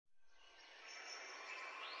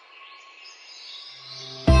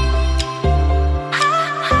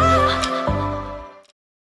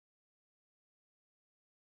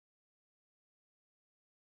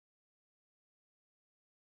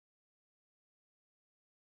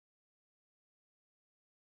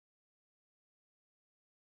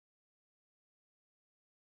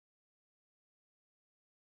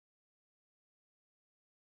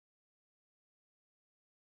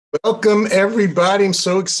Welcome, everybody. I'm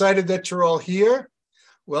so excited that you're all here.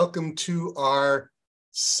 Welcome to our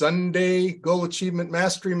Sunday Goal Achievement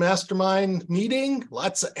Mastery Mastermind meeting.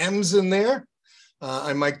 Lots of M's in there.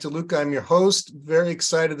 I'm Mike DeLuca. I'm your host. Very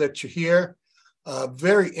excited that you're here.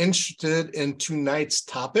 Very interested in tonight's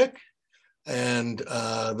topic. And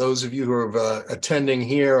those of you who are attending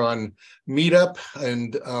here on Meetup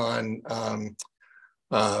and on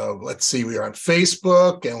let's see, we are on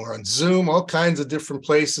Facebook and we're on Zoom, all kinds of different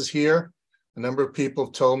places here. A number of people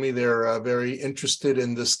have told me they're very interested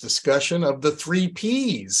in this discussion of the 3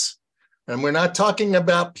 Ps. And we're not talking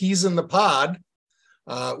about peas in the pod.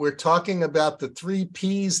 We're talking about the 3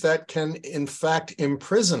 Ps that can, in fact,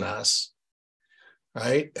 imprison us,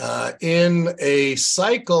 right, in a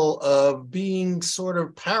cycle of being sort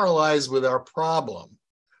of paralyzed with our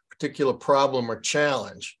particular problem or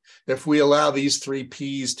challenge, if we allow these 3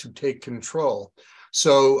 Ps to take control.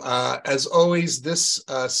 So as always, this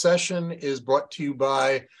session is brought to you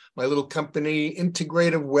by my little company,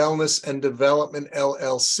 Integrative Wellness and Development,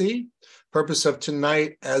 LLC. Purpose of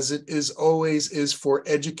tonight, as it is always, is for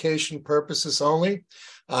education purposes only.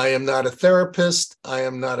 I am not a therapist. I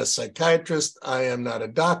am not a psychiatrist. I am not a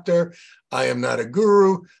doctor. I am not a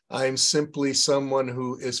guru. I am simply someone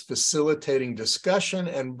who is facilitating discussion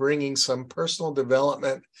and bringing some personal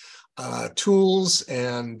development tools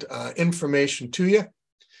and information to you.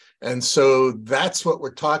 And so that's what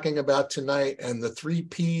we're talking about tonight. And the 3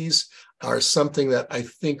 Ps are something that I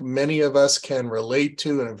think many of us can relate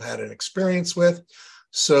to and have had an experience with.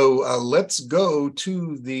 So let's go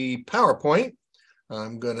to the PowerPoint.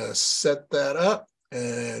 I'm going to set that up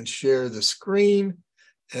and share the screen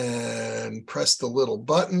and press the little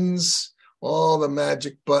buttons, all the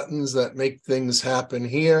magic buttons that make things happen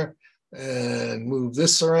here, and move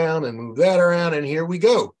this around and move that around, and here we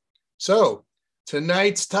go. So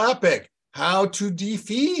tonight's topic, how to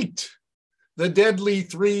defeat the deadly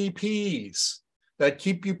 3 Ps that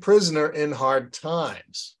keep you prisoner in hard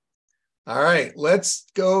times. All right, let's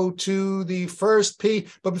go to the first P.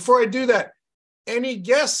 But before I do that, any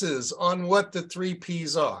guesses on what the 3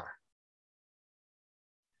 Ps are?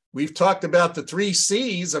 We've talked about the 3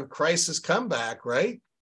 Cs of crisis comeback, right?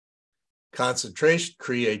 Concentration,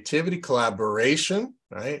 creativity, collaboration,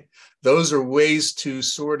 right? Those are ways to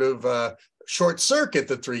sort of short circuit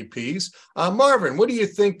the 3 Ps. Marvin, what do you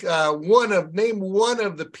think? Name one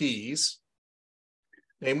of the Ps.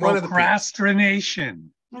 Name one of the Ps.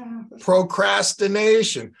 Procrastination.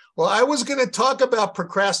 Procrastination. Well, I was going to talk about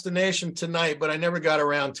procrastination tonight, but I never got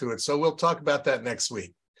around to it. So we'll talk about that next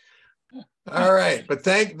week. All right, but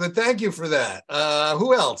thank you for that.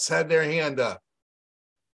 Who else had their hand up?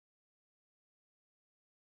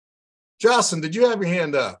 Jocelyn, did you have your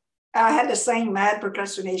hand up? I had the same mad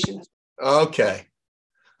procrastination. Okay.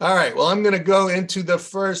 All right. Well, I'm going to go into the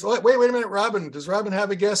first. Wait a minute, Robin. Does Robin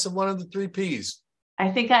have a guess of one of the 3 Ps? I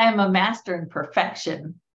think I am a master in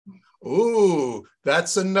perfection. Ooh,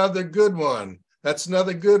 that's another good one. That's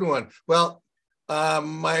another good one. Well,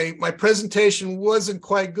 my presentation wasn't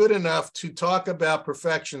quite good enough to talk about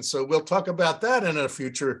perfection, so we'll talk about that in a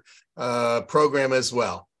future program as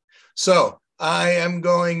well. So I am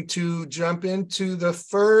going to jump into the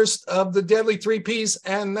first of the deadly 3 Ps,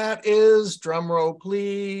 and that is, drum roll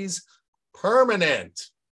please, permanent.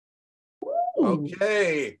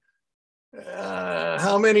 Okay.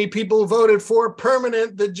 How many people voted for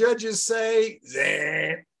permanent? The judges say,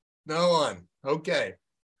 no one. Okay.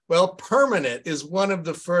 Well, permanent is one of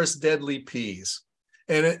the first deadly Ps.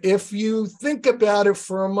 And if you think about it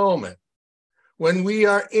for a moment, when we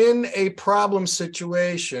are in a problem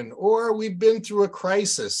situation, or we've been through a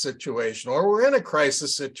crisis situation, or we're in a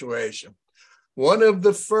crisis situation, one of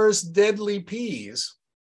the first deadly Ps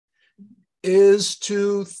is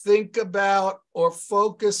to think about or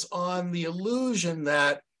focus on the illusion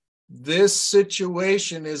that this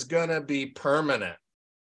situation is going to be permanent,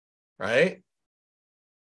 right?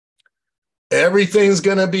 Everything's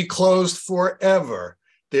going to be closed forever.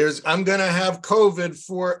 I'm going to have COVID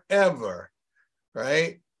forever,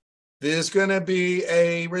 right? There's going to be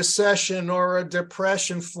a recession or a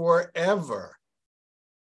depression forever,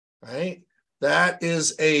 right? That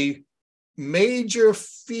is a major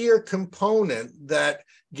fear component that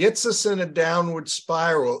gets us in a downward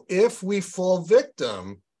spiral if we fall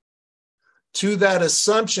victim to that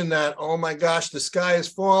assumption that, oh my gosh, the sky is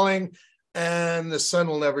falling and the sun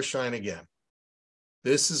will never shine again.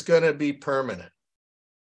 This is going to be permanent,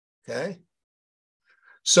 okay?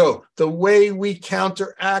 So the way we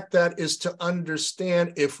counteract that is to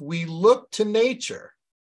understand, if we look to nature,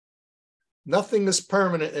 nothing is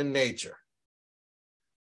permanent in nature,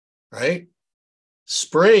 right?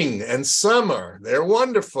 Spring and summer, they're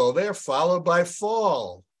wonderful. They're followed by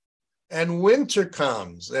fall. And winter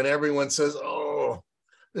comes, and everyone says, oh,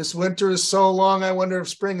 this winter is so long, I wonder if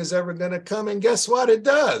spring is ever going to come. And guess what? It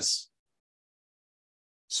does.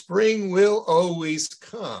 Spring will always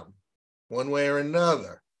come, one way or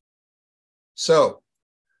another. So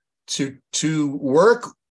to work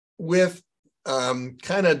with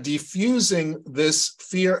kind of diffusing this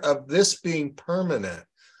fear of this being permanent,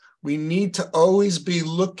 we need to always be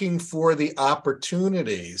looking for the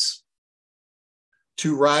opportunities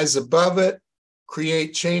to rise above it,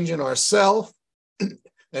 create change in ourselves.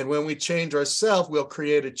 And when we change ourselves, we'll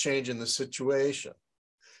create a change in the situation.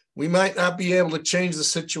 We might not be able to change the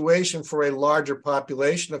situation for a larger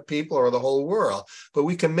population of people or the whole world, but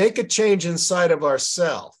we can make a change inside of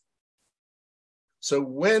ourselves. So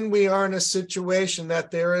when we are in a situation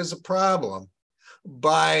that there is a problem,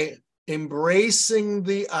 by embracing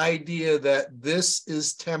the idea that this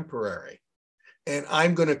is temporary, and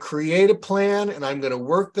I'm going to create a plan, and I'm going to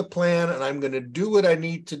work the plan, and I'm going to do what I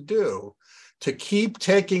need to do to keep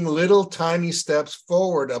taking little tiny steps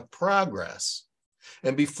forward of progress.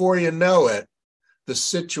 And before you know it, the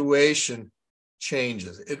situation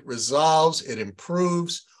changes. It resolves, it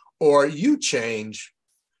improves, or you change,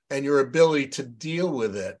 and your ability to deal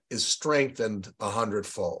with it is strengthened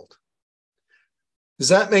 100-fold. Does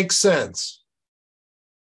that make sense?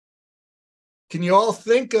 Can you all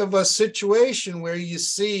think of a situation where you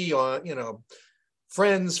see on,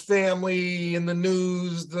 friends, family, in the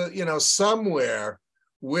news, somewhere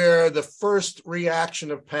where the first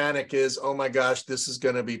reaction of panic is, oh my gosh, this is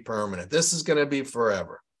going to be permanent. This is going to be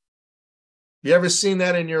forever. You ever seen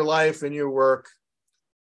that in your life, in your work,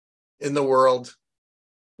 in the world?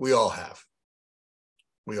 We all have.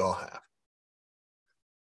 We all have.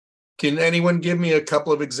 Can anyone give me a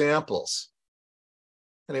couple of examples?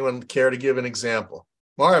 Anyone care to give an example?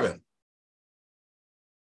 Marvin.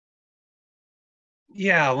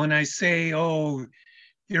 Yeah, when I say, oh,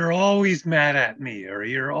 you're always mad at me, or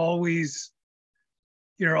you're always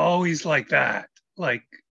like that. Like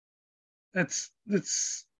that's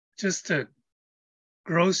just a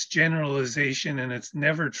gross generalization, and it's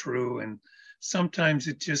never true. And sometimes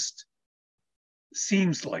it just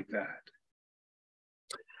seems like that.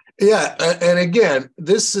 Yeah, and again,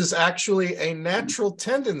 this is actually a natural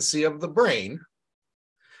tendency of the brain.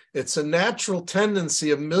 It's a natural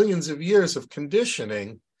tendency of millions of years of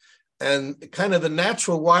conditioning and kind of the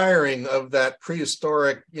natural wiring of that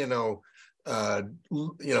prehistoric,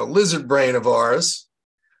 lizard brain of ours,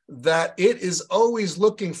 that it is always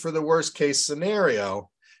looking for the worst case scenario,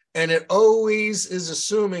 and it always is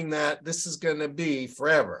assuming that this is going to be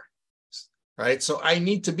forever, right? So I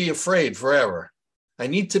need to be afraid forever. I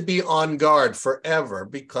need to be on guard forever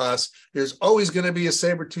because there's always going to be a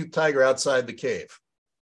saber-toothed tiger outside the cave,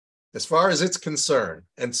 as far as it's concerned.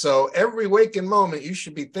 And so every waking moment, you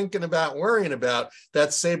should be thinking about, worrying about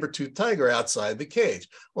that saber-toothed tiger outside the cage.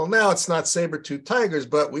 Well, now it's not saber-toothed tigers,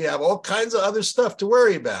 but we have all kinds of other stuff to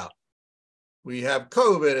worry about. We have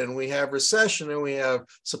COVID, and we have recession, and we have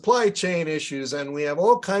supply chain issues, and we have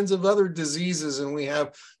all kinds of other diseases, and we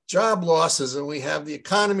have job losses, and we have the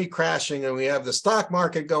economy crashing, and we have the stock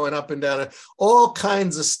market going up and down, all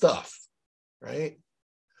kinds of stuff, right?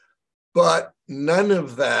 But none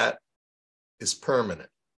of that is permanent.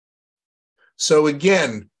 So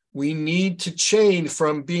again, we need to change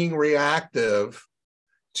from being reactive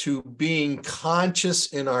to being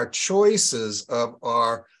conscious in our choices of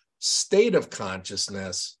our state of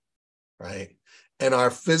consciousness, right? And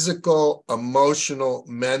our physical, emotional,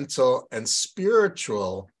 mental, and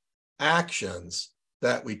spiritual actions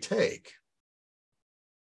that we take,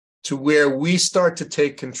 to where we start to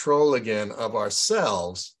take control again of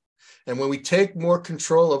ourselves. And when we take more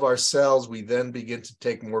control of ourselves, we then begin to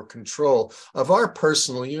take more control of our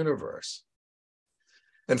personal universe.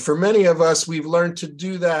 And for many of us, we've learned to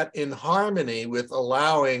do that in harmony with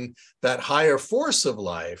allowing that higher force of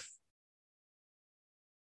life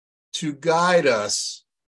to guide us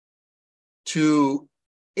to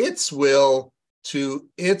its will, to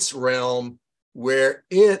its realm, where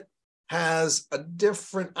it has a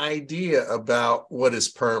different idea about what is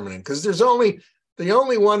permanent. Because the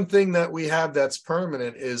only one thing that we have that's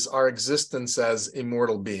permanent is our existence as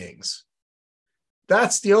immortal beings.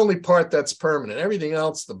 That's the only part that's permanent. Everything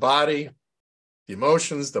else, the body, the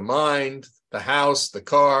emotions, the mind, the house, the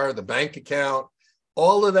car, the bank account,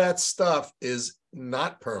 all of that stuff is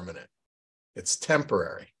not permanent. It's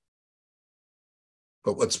temporary.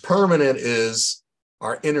 But what's permanent is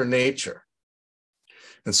our inner nature.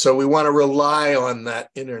 And so we want to rely on that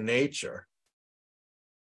inner nature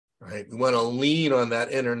right? We want to lean on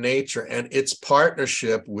that inner nature and its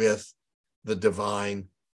partnership with the divine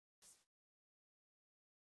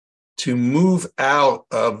to move out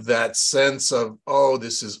of that sense of, oh,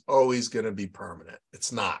 this is always going to be permanent.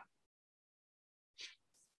 It's not.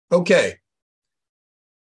 Okay.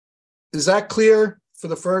 Is that clear for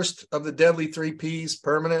the first of the deadly 3 Ps,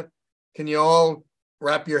 permanent? Can you all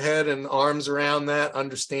wrap your head and arms around that,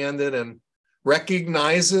 understand it, and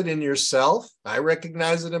recognize it in yourself? I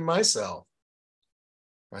recognize it in myself,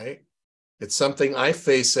 right? It's something I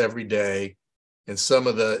face every day, and some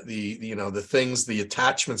of the things, the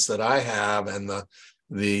attachments that I have, and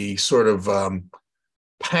the sort of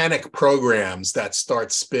panic programs that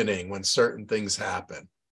start spinning when certain things happen.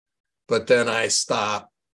 But then I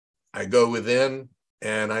stop, I go within,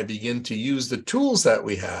 and I begin to use the tools that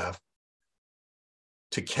we have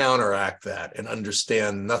to counteract that and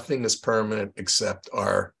understand nothing is permanent except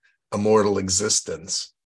our immortal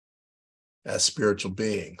existence as spiritual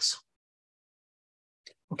beings.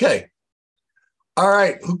 Okay. All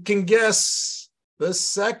right. Who can guess the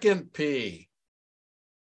second P?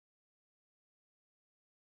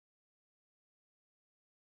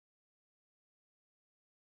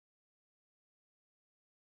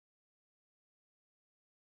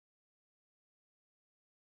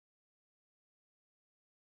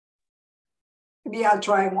 Maybe I'll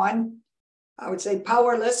try one. I would say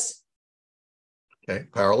powerless. Okay,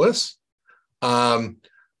 powerless.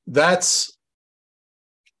 That's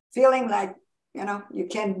Feeling like, you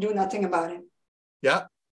can't do nothing about it. yeah.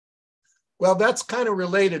 Well, that's kind of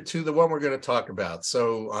related to the one we're going to talk about.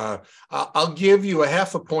 So I'll give you a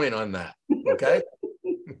half a point on that. Okay.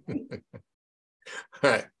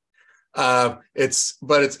 All right.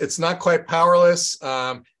 It's not quite powerless.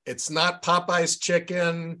 It's not Popeye's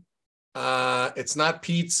chicken. It's not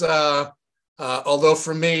pizza. Although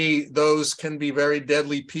for me, those can be very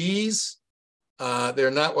deadly Ps. They're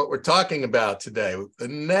not what we're talking about today. The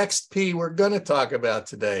next P we're going to talk about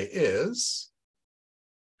today is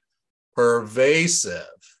pervasive.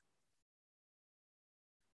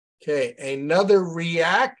 Okay, another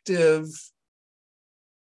reactive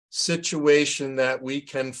situation that we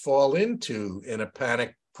can fall into in a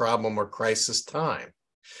panic problem or crisis time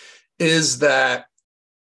is that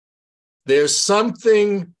there's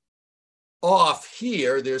something off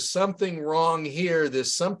here, there's something wrong here,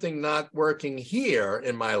 there's something not working here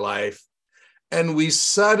in my life, and we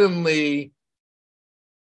suddenly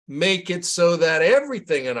make it so that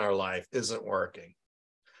everything in our life isn't working.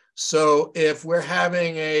 So if we're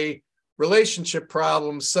having a relationship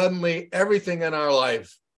problem, suddenly everything in our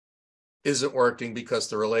life isn't working because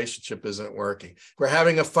the relationship isn't working. If we're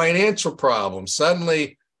having a financial problem,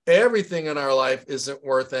 suddenly everything in our life isn't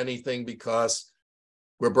worth anything because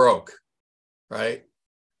we're broke, right?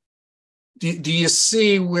 Do you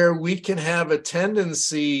see where we can have a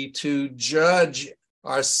tendency to judge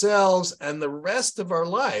ourselves and the rest of our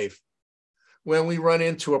life when we run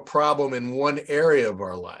into a problem in one area of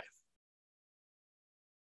our life?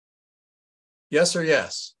 Yes or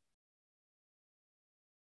yes?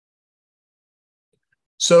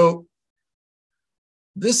 So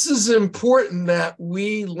this is important that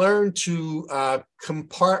we learn to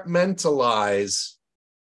compartmentalize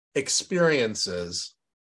experiences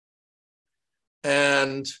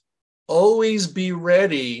and always be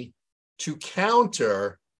ready to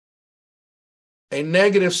counter a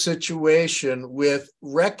negative situation with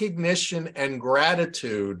recognition and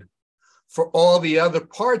gratitude for all the other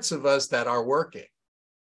parts of us that are working.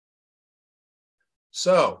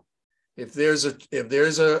 So if there's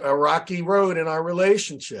a rocky road in our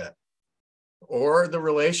relationship, or the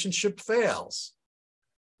relationship fails,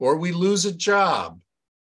 or we lose a job,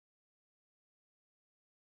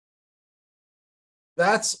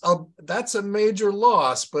 that's a major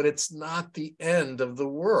loss, but it's not the end of the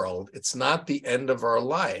world. It's not the end of our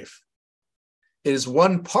life. It is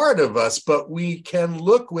one part of us, but we can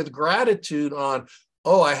look with gratitude on,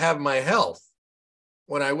 oh, I have my health.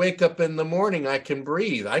 When I wake up in the morning, I can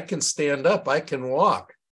breathe, I can stand up, I can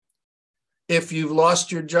walk. If you've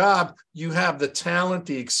lost your job, you have the talent,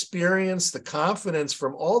 the experience, the confidence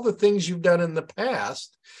from all the things you've done in the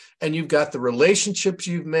past, and you've got the relationships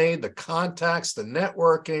you've made, the contacts, the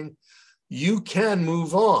networking. You can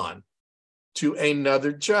move on to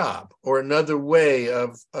another job or another way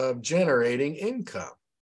of generating income.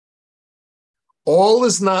 All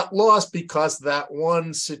is not lost because that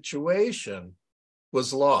one situation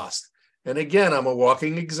was lost. And again, I'm a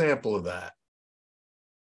walking example of that.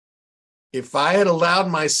 If I had allowed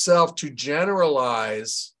myself to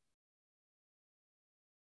generalize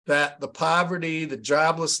that the poverty, the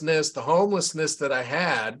joblessness, the homelessness that I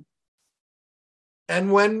had,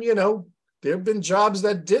 And when, there have been jobs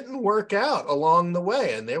that didn't work out along the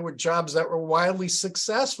way, and there were jobs that were wildly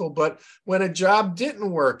successful. But when a job didn't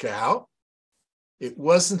work out, it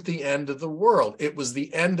wasn't the end of the world. It was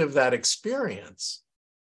the end of that experience.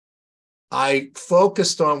 I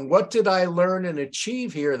focused on what did I learn and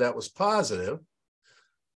achieve here that was positive?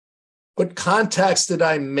 What contacts did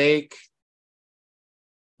I make?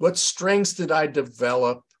 What strengths did I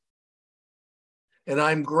develop? And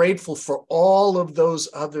I'm grateful for all of those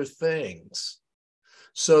other things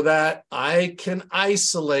so that I can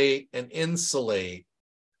isolate and insulate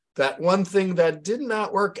that one thing that did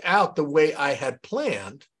not work out the way I had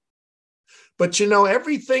planned. But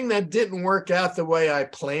everything that didn't work out the way I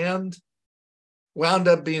planned wound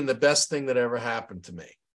up being the best thing that ever happened to me.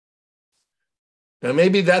 Now,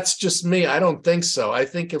 maybe that's just me. I don't think so. I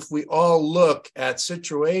think if we all look at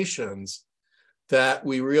situations that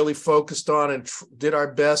we really focused on and did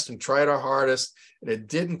our best and tried our hardest, and it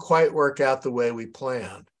didn't quite work out the way we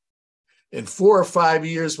planned, in 4 or 5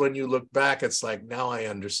 years, when you look back, it's like, now I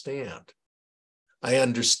understand. I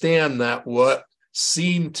understand that what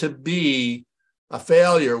seemed to be a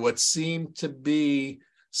failure, what seemed to be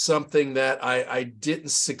something that I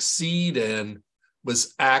didn't succeed in,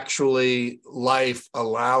 was actually life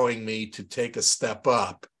allowing me to take a step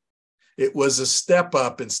up. It was a step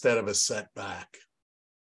up instead of a setback.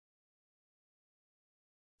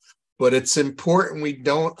 But it's important we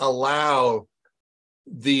don't allow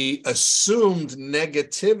the assumed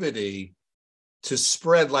negativity to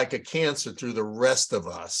spread like a cancer through the rest of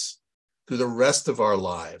us, through the rest of our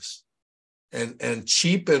lives, and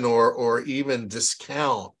cheapen or even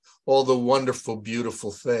discount all the wonderful,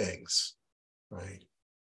 beautiful things, right?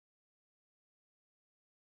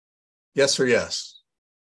 Yes or yes?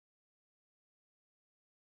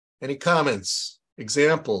 Any comments,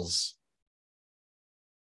 examples,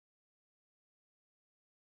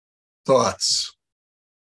 thoughts?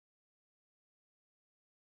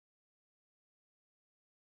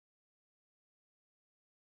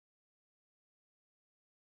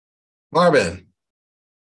 Marvin.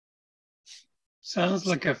 Sounds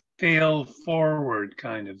like a fail forward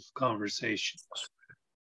kind of conversation.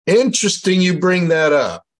 Interesting you bring that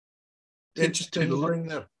up. Interesting you bring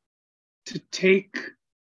that up. To take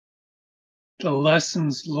the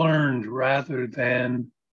lessons learned rather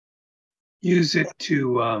than use it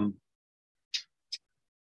to,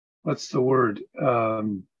 what's the word?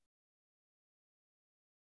 To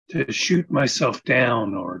shoot myself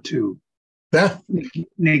down or to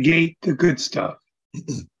negate the good stuff.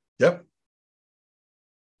 Yep.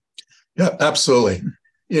 Yeah, absolutely.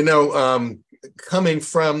 Coming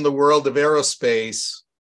from the world of aerospace,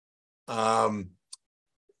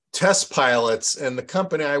 test pilots, and the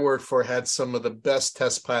company I worked for had some of the best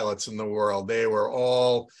test pilots in the world. They were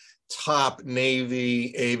all top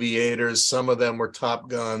Navy aviators. Some of them were Top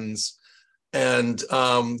Guns. And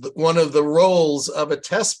one of the roles of a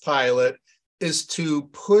test pilot is to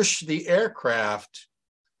push the aircraft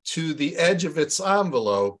to the edge of its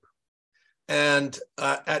envelope and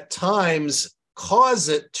at times cause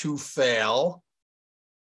it to fail,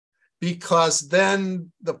 because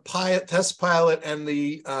then the test pilot and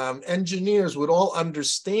the engineers would all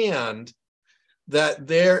understand that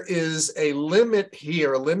there is a limit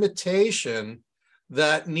here, a limitation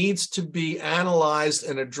that needs to be analyzed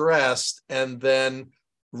and addressed and then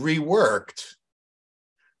reworked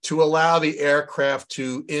to allow the aircraft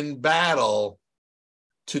to, in battle,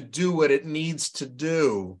 to do what it needs to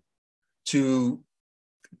do to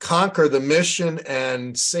conquer the mission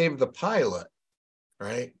and save the pilot,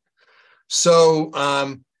 right? So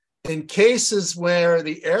in cases where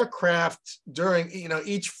the aircraft during,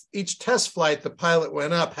 each test flight, the pilot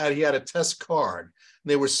went up, he had a test card.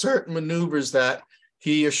 There were certain maneuvers that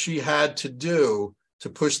he or she had to do to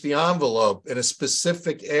push the envelope in a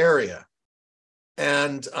specific area.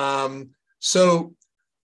 And so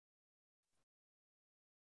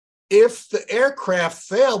if the aircraft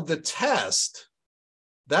failed the test,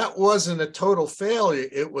 that wasn't a total failure.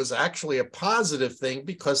 It was actually a positive thing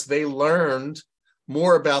because they learned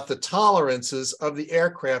more about the tolerances of the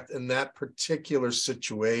aircraft in that particular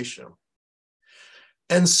situation.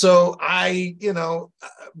 And so I,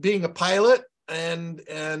 being a pilot and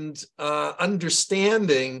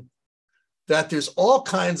understanding that there's all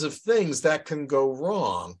kinds of things that can go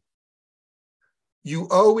wrong, you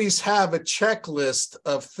always have a checklist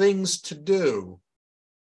of things to do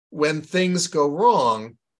when things go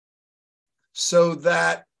wrong, so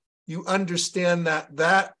that you understand that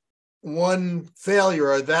that one failure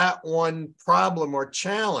or that one problem or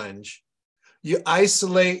challenge, you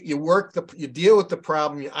isolate, you deal with the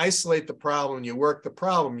problem, you isolate the problem, you work the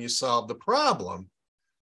problem, you solve the problem.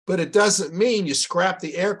 But it doesn't mean you scrap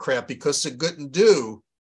the aircraft because it couldn't do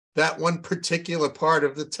that one particular part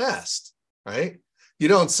of the test, right? You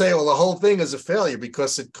don't say, well, the whole thing is a failure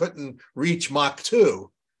because it couldn't reach Mach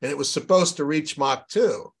 2 and it was supposed to reach Mach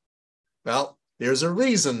 2. Well, there's a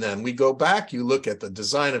reason then. We go back, you look at the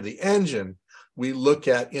design of the engine, we look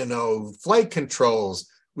at, flight controls,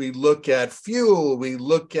 we look at fuel, we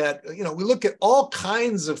look at all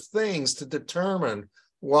kinds of things to determine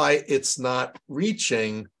why it's not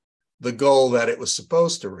reaching the goal that it was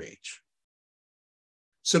supposed to reach.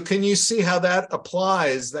 So can you see how that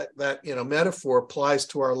applies, that metaphor applies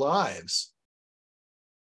to our lives?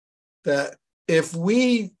 That if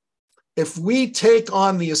we take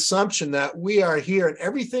on the assumption that we are here and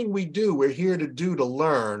everything we do, we're here to do, to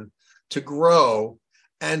learn, to grow,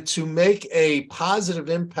 and to make a positive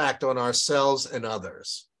impact on ourselves and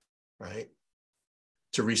others, right?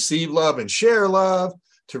 To receive love and share love,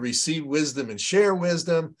 to receive wisdom and share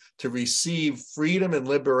wisdom, to receive freedom and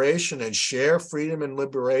liberation and share freedom and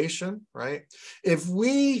liberation, right? If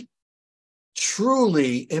we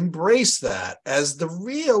truly embrace that as the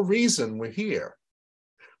real reason we're here,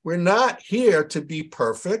 we're not here to be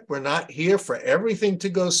perfect. We're not here for everything to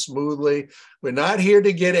go smoothly. We're not here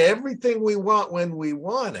to get everything we want when we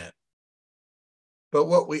want it. But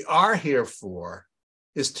what we are here for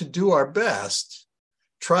is to do our best,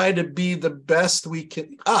 try to be the best we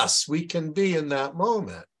can be in that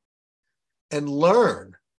moment, and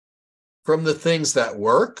learn from the things that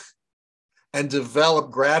work and develop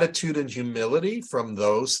gratitude and humility from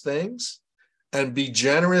those things, and be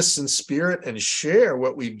generous in spirit and share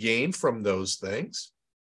what we've gained from those things.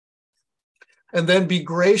 And then be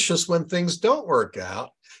gracious when things don't work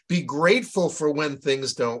out, be grateful for when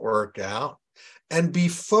things don't work out, and be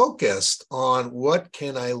focused on what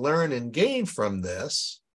can I learn and gain from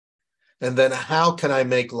this, and then how can I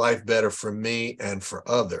make life better for me and for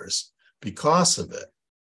others because of it.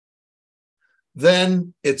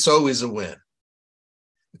 Then it's always a win.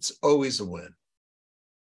 It's always a win.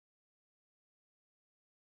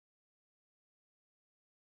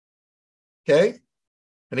 Okay,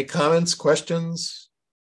 any comments, questions?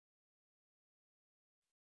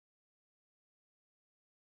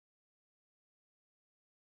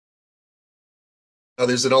 Oh,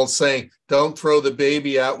 there's an old saying, don't throw the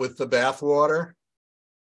baby out with the bathwater.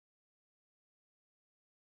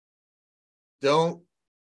 Don't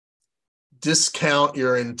discount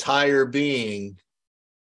your entire being,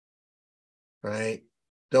 right?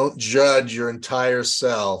 Don't judge your entire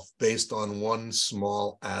self based on one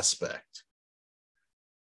small aspect,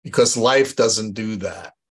 because life doesn't do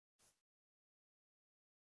that.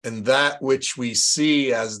 And that which we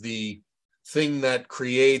see as the thing that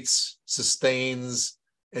creates, sustains,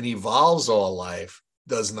 and evolves all life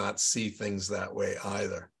does not see things that way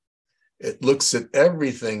either. It looks at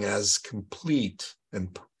everything as complete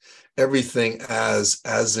and everything as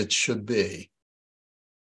it should be,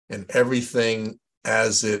 and everything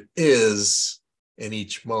as it is in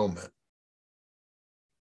each moment.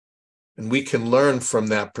 And we can learn from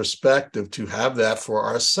that perspective to have that for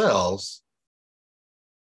ourselves.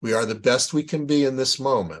 We are the best we can be in this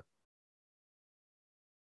moment.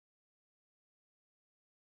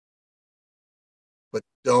 But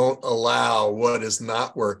don't allow what is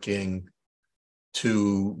not working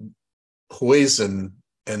to poison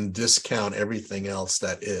and discount everything else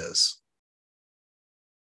that is.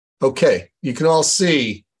 Okay, you can all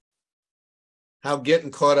see how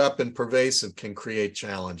getting caught up in pervasive can create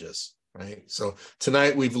challenges, right? So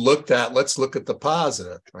tonight we've looked at, let's look at the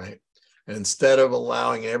positive, right? And instead of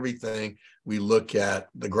allowing everything, we look at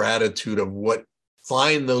the gratitude of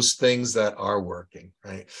find those things that are working,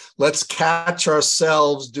 right? Let's catch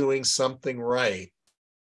ourselves doing something right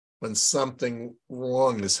when something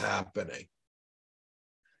wrong is happening.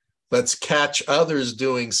 Let's catch others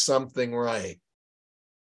doing something right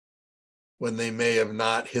when they may have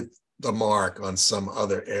not hit the mark on some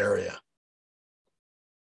other area,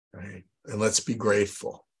 right? And let's be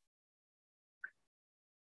grateful.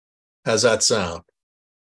 How's that sound?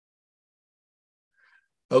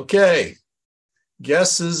 Okay,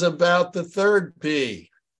 guesses about the third P.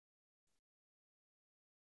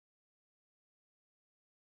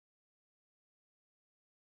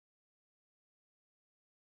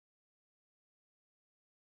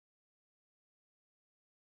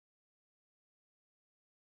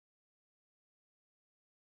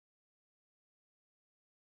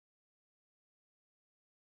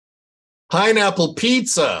 Pineapple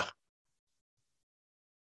pizza.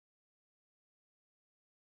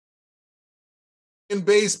 In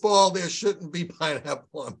baseball, there shouldn't be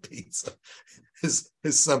pineapple on pizza, is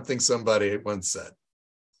something somebody once said.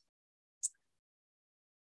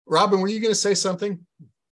 Robin, were you going to say something?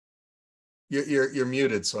 You're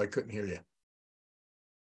muted, so I couldn't hear you.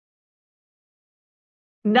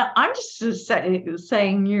 No, I'm just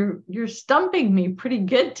saying you're stumping me pretty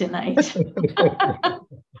good tonight.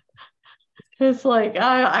 It's like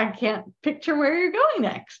I can't picture where you're going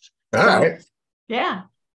next. All right. Yeah.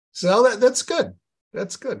 So that's good.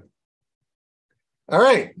 That's good. All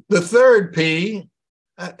right. The third P,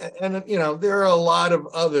 and there are a lot of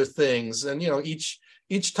other things, and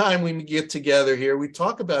each time we get together here, we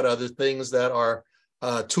talk about other things that are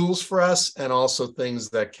tools for us, and also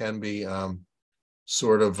things that can be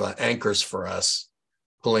sort of anchors for us,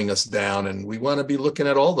 pulling us down. And we want to be looking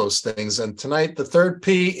at all those things. And tonight, the third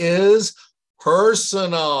P is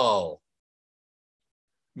personal,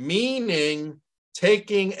 meaning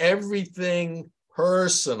taking everything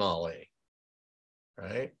personally,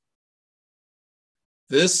 right?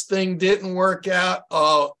 This thing didn't work out.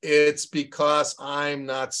 Oh, it's because I'm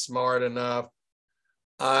not smart enough.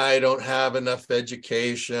 I don't have enough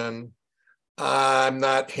education. I'm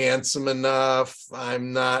not handsome enough.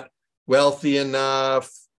 I'm not wealthy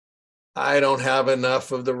enough. I don't have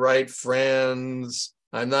enough of the right friends.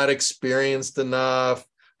 I'm not experienced enough.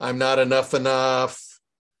 I'm not enough.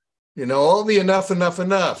 All the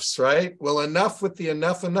enoughs, right? Well, enough with the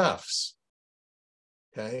enoughs.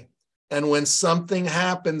 Okay. And when something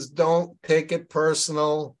happens, don't take it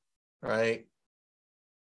personal, right?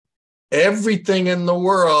 Everything in the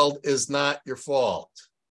world is not your fault.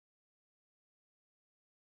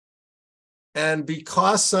 And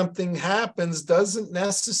because something happens doesn't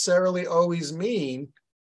necessarily always mean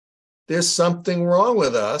there's something wrong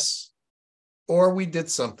with us or we did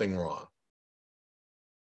something wrong.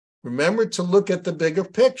 Remember to look at the bigger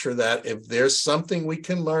picture, that if there's something we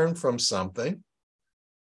can learn from something,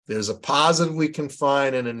 there's a positive we can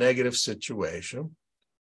find in a negative situation,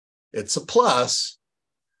 it's a plus.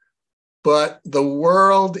 But the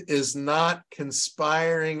world is not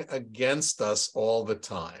conspiring against us all the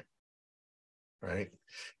time, right?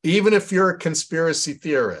 Even if you're a conspiracy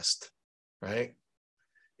theorist, right?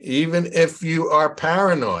 Even if you are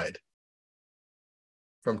paranoid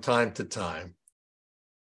from time to time,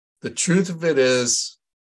 the truth of it is,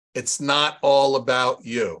 it's not all about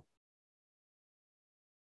you,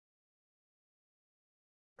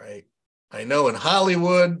 right? I know in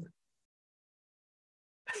Hollywood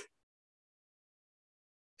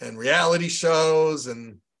and reality shows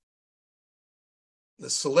and the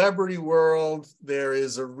celebrity world, there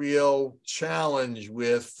is a real challenge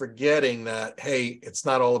with forgetting that, hey, it's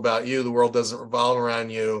not all about you. The world doesn't revolve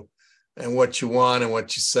around you. And what you want and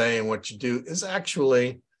what you say and what you do is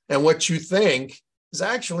actually, and what you think is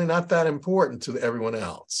actually not that important to everyone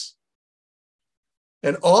else.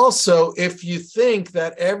 And also, if you think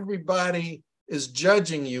that everybody is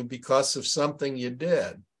judging you because of something you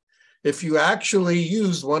did, if you actually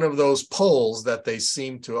used one of those polls that they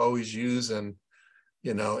seem to always use in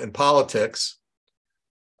politics,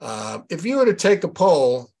 if you were to take a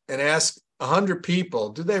poll and ask 100 people,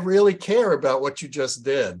 do they really care about what you just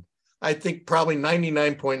did? I think probably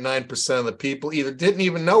 99.9% of the people either didn't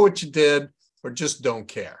even know what you did or just don't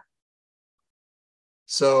care.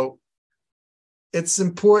 So it's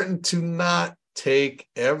important to not take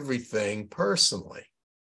everything personally.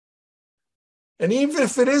 And even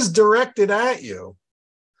if it is directed at you,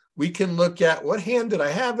 we can look at what hand did I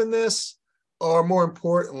have in this? Or more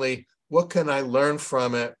importantly, what can I learn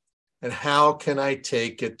from it? And how can I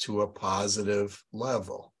take it to a positive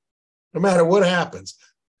level? No matter what happens,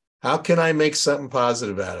 how can I make something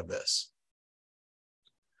positive out of this?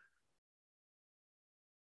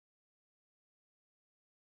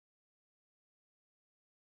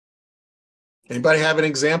 Anybody have an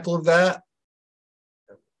example of that?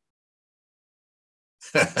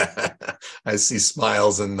 I see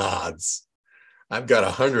smiles and nods. I've got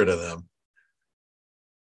 100 of them.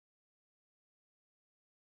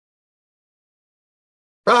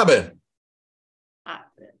 Robin.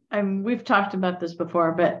 We've talked about this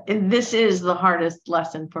before, but this is the hardest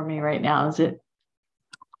lesson for me right now. Is it,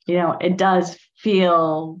 it does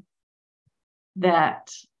feel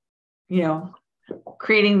that,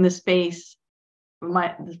 creating the space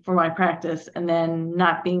for my practice and then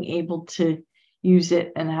not being able to use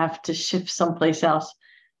it and have to shift someplace else.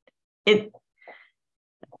 It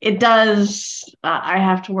does. I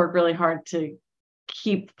have to work really hard to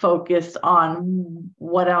keep focused on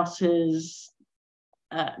what else is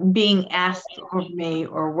being asked of me,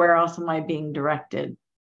 or where else am I being directed.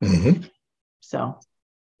 Mm-hmm. So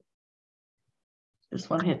this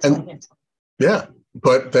one hits. Yeah,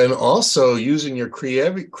 but then also using your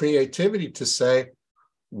creativity to say,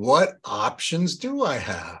 what options do I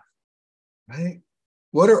have, right?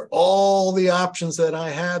 What are all the options that I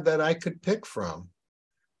had that I could pick from,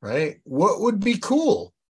 right? What would be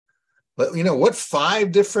cool? But, what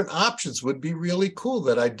 5 different options would be really cool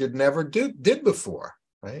that I did before,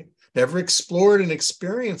 right? Never explored and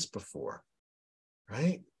experienced before,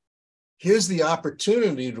 right? Here's the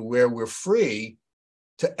opportunity to where we're free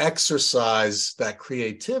to exercise that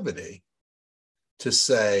creativity, to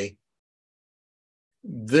say,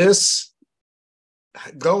 this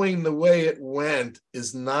going the way it went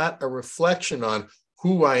is not a reflection on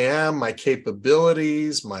who I am, my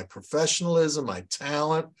capabilities, my professionalism, my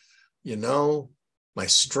talent, my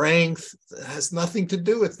strength. It has nothing to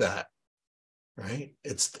do with that, right?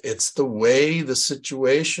 It's the way the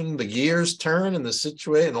situation, the gears turn and the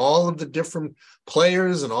situation, and all of the different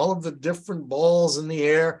players and all of the different balls in the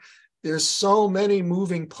air. There's so many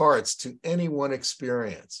moving parts to any one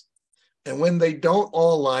experience. And when they don't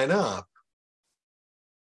all line up,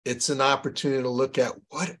 it's an opportunity to look at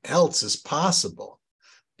what else is possible,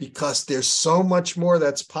 because there's so much more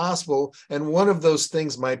that's possible. And one of those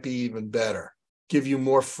things might be even better, give you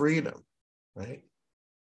more freedom, right?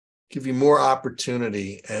 Give you more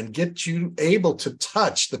opportunity and get you able to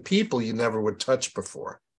touch the people you never would touch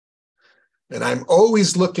before. And I'm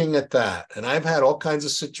always looking at that. And I've had all kinds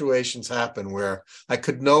of situations happen where I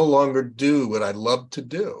could no longer do what I loved to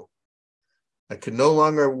do. I could no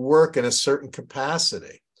longer work in a certain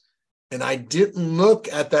capacity. And I didn't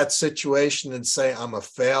look at that situation and say, I'm a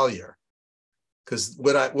failure. Because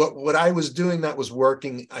what I was doing that was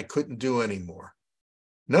working, I couldn't do anymore.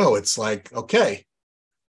 No, it's like, okay,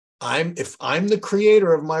 if I'm the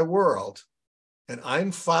creator of my world and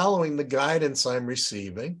I'm following the guidance I'm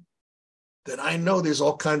receiving, then I know there's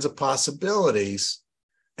all kinds of possibilities.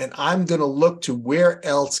 And I'm going to look to where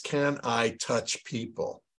else can I touch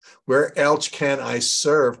people? Where else can I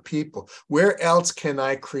serve people? Where else can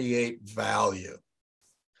I create value?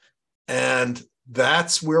 And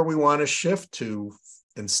that's where we want to shift to,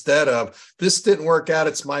 instead of, this didn't work out,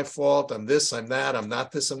 it's my fault, I'm this, I'm that, I'm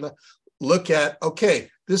not this, I'm that. Look at, okay,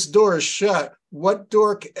 this door is shut. What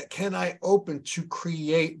door can I open to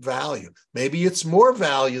create value? Maybe it's more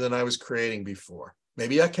value than I was creating before.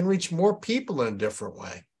 Maybe I can reach more people in a different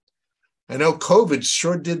way. I know COVID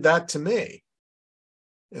sure did that to me.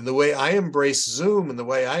 And the way I embraced Zoom and the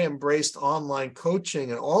way I embraced online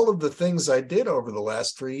coaching and all of the things I did over the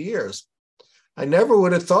last 3 years, I never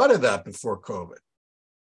would have thought of that before COVID.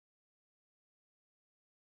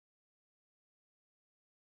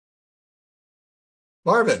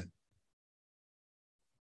 Marvin.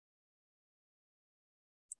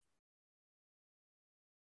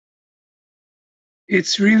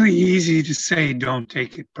 It's really easy to say, don't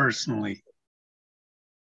take it personally.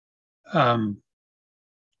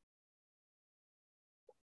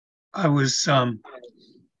 I was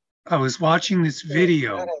watching this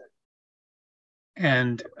video,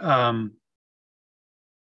 and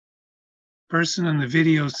person in the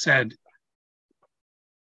video said,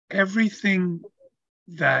 everything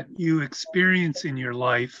that you experience in your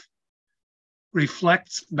life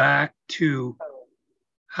reflects back to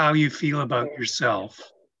how you feel about yourself.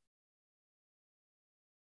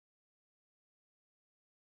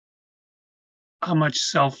 How much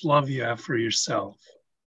self-love you have for yourself.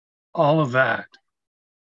 All of that.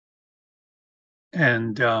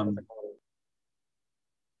 And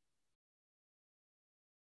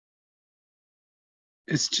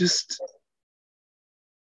it's just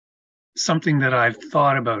something that I've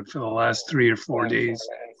thought about for the last 3 or 4 days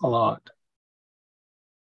a lot.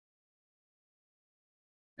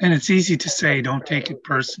 And it's easy to say, don't take it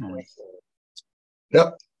personally.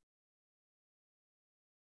 Yep.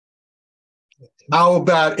 How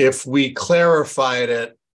about if we clarified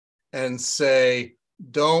it and say,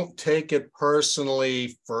 don't take it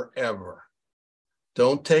personally forever.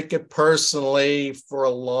 Don't take it personally for a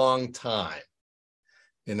long time.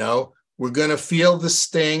 We're going to feel the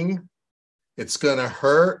sting. It's going to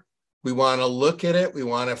hurt. We want to look at it. We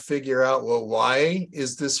want to figure out, well, why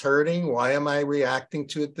is this hurting? Why am I reacting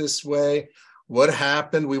to it this way? What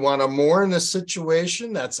happened? We want to mourn the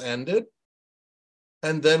situation that's ended.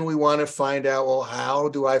 And then we want to find out, well, how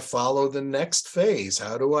do I follow the next phase?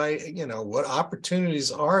 How do I, what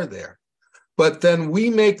opportunities are there? But then we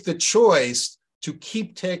make the choice to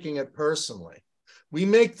keep taking it personally. We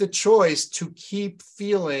make the choice to keep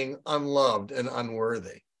feeling unloved and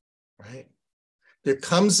unworthy, right? There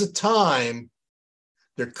comes a time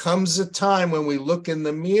when we look in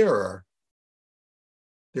the mirror.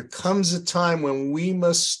 There comes a time when we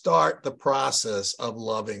must start the process of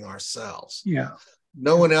loving ourselves. Yeah.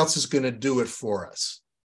 No one else is going to do it for us.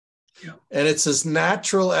 Yeah. And it's as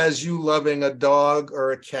natural as you loving a dog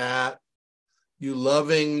or a cat, you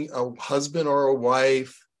loving a husband or a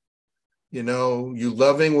wife, you know, you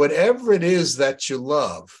loving whatever it is that you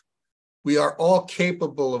love. We are all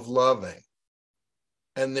capable of loving.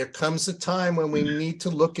 And there comes a time when we need to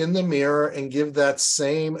look in the mirror and give that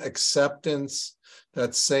same acceptance,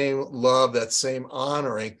 that same love, that same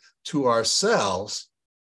honoring to ourselves.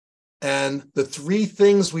 And the three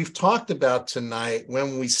things we've talked about tonight,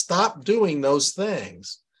 when we stop doing those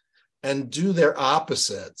things and do their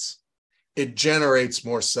opposites, it generates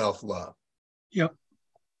more self-love. Yep.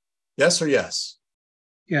 Yes or yes?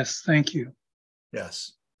 Yes, thank you.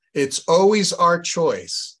 Yes. It's always our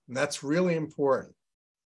choice. And that's really important.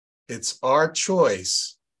 It's our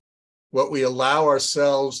choice what we allow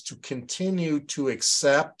ourselves to continue to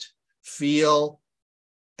accept, feel,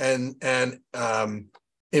 and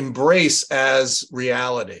embrace as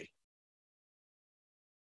reality.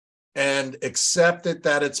 And accept it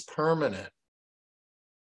that it's permanent.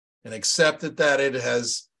 And accept it that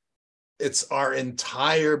it's our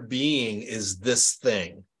entire being is this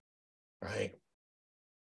thing, right?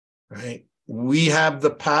 Right? We have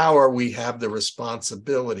the power, we have the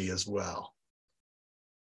responsibility as well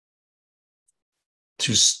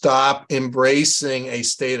to stop embracing a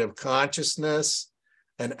state of consciousness,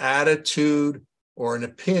 an attitude, or an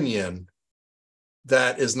opinion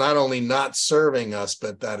that is not only not serving us,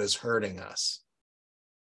 but that is hurting us.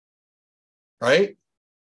 Right?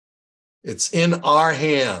 It's in our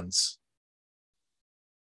hands.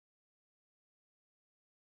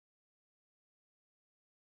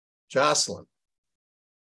 Jocelyn.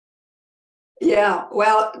 Yeah,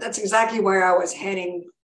 well, that's exactly where I was heading.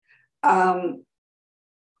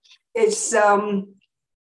 It's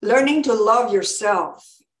learning to love yourself.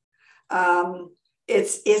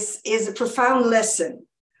 It's a profound lesson,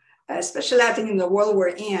 especially I think in the world we're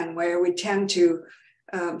in, where we tend to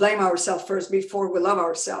blame ourselves first before we love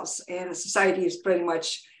ourselves. And society is pretty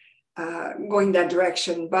much going that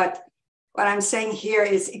direction. But what I'm saying here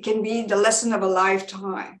is it can be the lesson of a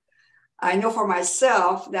lifetime. I know for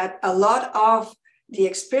myself that a lot of the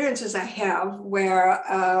experiences I have where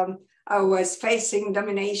I was facing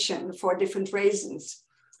domination for different reasons,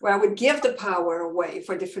 where I would give the power away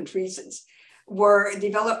for different reasons, were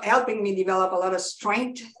helping me develop a lot of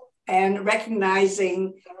strength and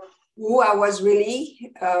recognizing who I was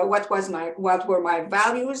really, what were my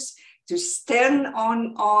values, to stand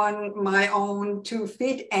on my own 2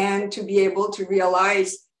 feet and to be able to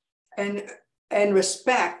realize and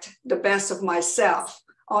respect the best of myself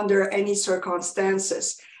under any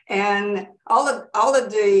circumstances. And all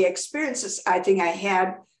of the experiences I think I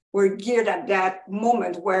had were geared at that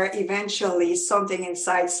moment where eventually something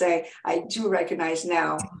inside say, I do recognize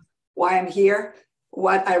now why I'm here,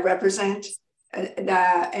 what I represent,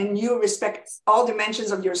 and you respect all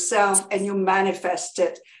dimensions of yourself and you manifest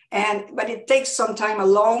it. But it takes some time, a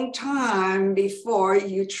long time, before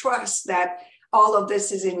you trust that all of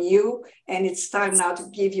this is in you, and it's time now to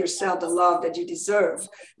give yourself the love that you deserve.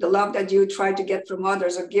 The love that you try to get from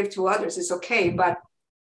others or give to others is okay, but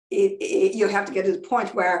you have to get to the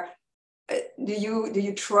point where do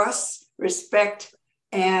you trust, respect,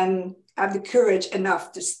 and have the courage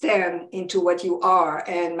enough to stand into what you are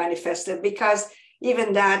and manifest it? Because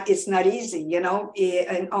even that is not easy, you know,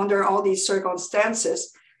 and under all these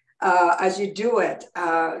circumstances, as you do it,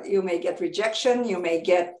 you may get rejection, you may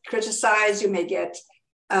get criticized, you may get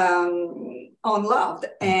unloved,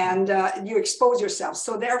 and you expose yourself.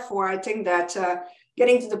 So therefore, I think that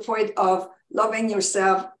getting to the point of loving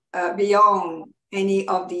yourself beyond any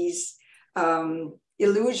of these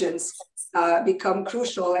illusions become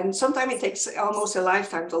crucial. And sometimes it takes almost a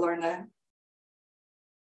lifetime to learn that.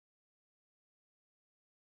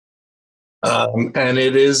 And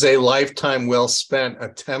it is a lifetime well spent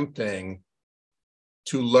attempting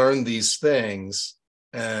to learn these things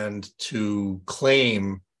and to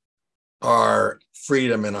claim our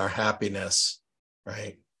freedom and our happiness,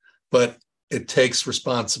 right? But it takes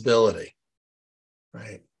responsibility,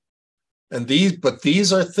 right? And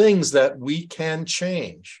these are things that we can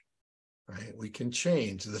change, right? We can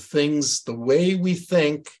change the things, the way we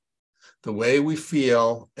think, the way we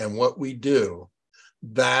feel, and what we do.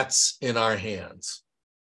 That's in our hands.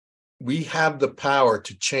 We have the power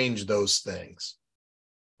to change those things.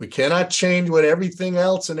 We cannot change what everything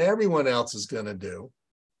else and everyone else is going to do.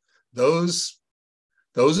 Those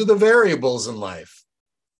are the variables in life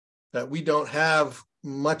that we don't have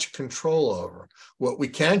much control over. What we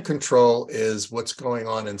can control is what's going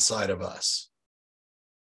on inside of us.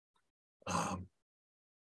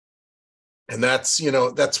 And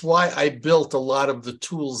that's why I built a lot of the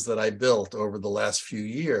tools that I built over the last few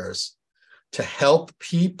years to help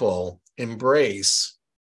people embrace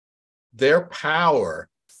their power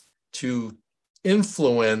to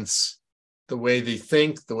influence the way they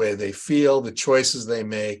think, the way they feel, the choices they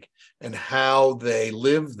make, and how they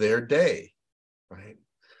live their day, right?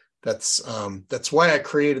 That's why I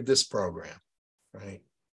created this program, right?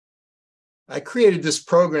 I created this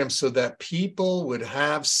program so that people would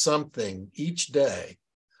have something each day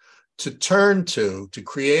to turn to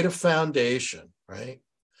create a foundation, right?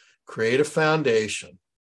 Create a foundation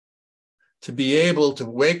to be able to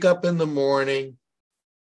wake up in the morning,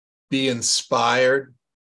 be inspired,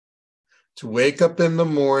 to wake up in the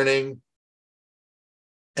morning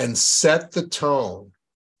and set the tone,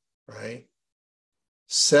 right?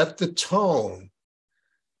 Set the tone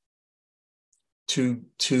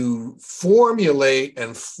to formulate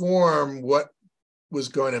and form what was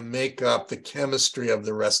going to make up the chemistry of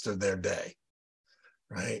the rest of their day,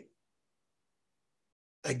 right?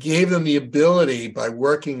 I gave them the ability by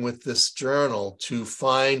working with this journal to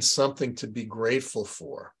find something to be grateful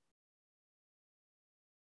for,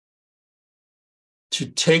 to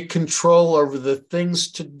take control over the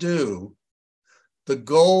things to do, the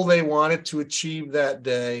goal they wanted to achieve that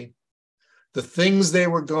day, the things they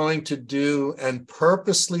were going to do, and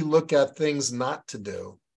purposely look at things not to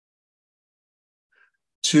do,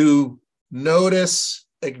 to notice,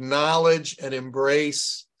 acknowledge, and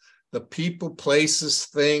embrace the people, places,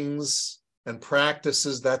 things, and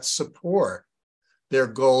practices that support their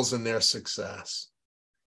goals and their success.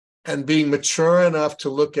 And being mature enough to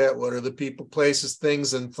look at what are the people, places,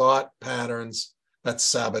 things, and thought patterns that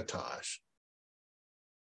sabotage,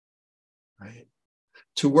 right?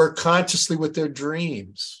 To work consciously with their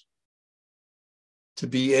dreams, to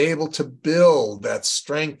be able to build that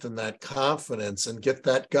strength and that confidence and get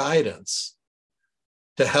that guidance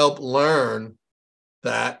to help learn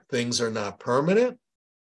that things are not permanent,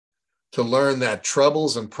 to learn that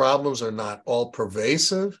troubles and problems are not all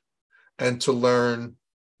pervasive, and to learn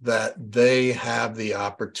that they have the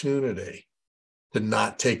opportunity to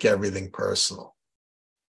not take everything personal.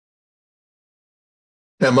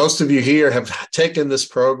 Now, most of you here have taken this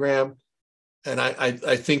program, and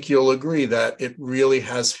I think you'll agree that it really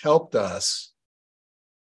has helped us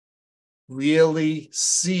really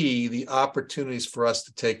see the opportunities for us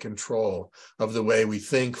to take control of the way we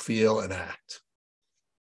think, feel, and act.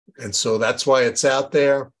 And so that's why it's out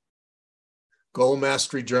there.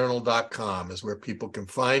 GoalMasteryJournal.com is where people can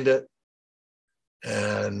find it.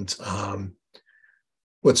 And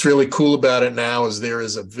what's really cool about it now is there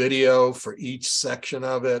is a video for each section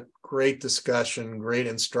of it. Great discussion, great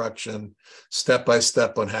instruction,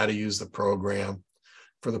 step-by-step on how to use the program.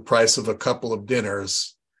 For the price of a couple of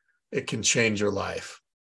dinners, it can change your life.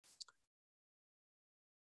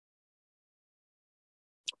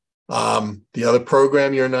 The other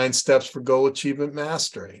program, Your 9 Steps for Goal Achievement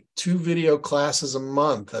Mastery. 2 video classes a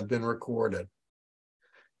month have been recorded,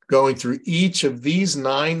 going through each of these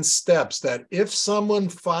 9 steps that if someone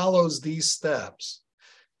follows these steps,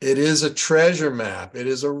 it is a treasure map, it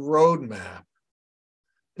is a roadmap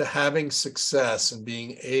to having success and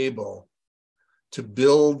being able to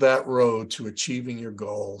build that road to achieving your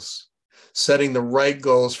goals, setting the right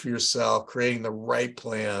goals for yourself, creating the right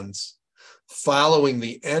plans, following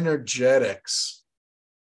the energetics,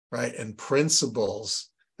 right, and principles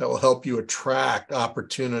that will help you attract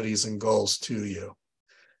opportunities and goals to you.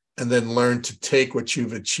 And then learn to take what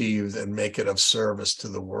you've achieved and make it of service to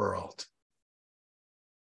the world.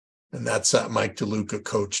 And that's at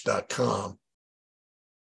MikeDeLucaCoach.com.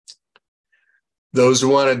 Those who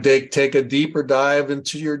want to take a deeper dive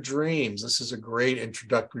into your dreams, this is a great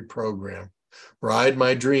introductory program.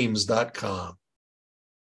 RideMyDreams.com.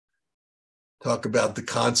 Talk about the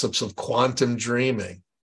concepts of quantum dreaming,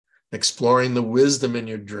 exploring the wisdom in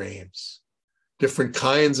your dreams, different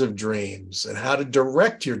kinds of dreams, and how to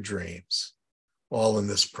direct your dreams, all in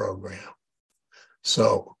this program.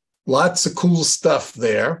 So lots of cool stuff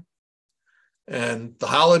there. And the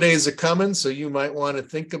holidays are coming, so you might want to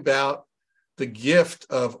think about the gift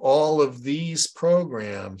of all of these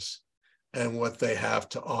programs and what they have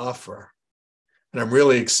to offer. And I'm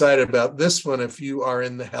really excited about this one. If you are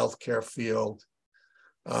in the healthcare field,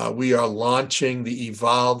 we are launching the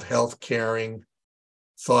Evolved Health Caring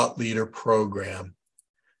Thought Leader Program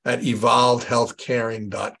at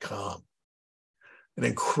evolvedhealthcaring.com. An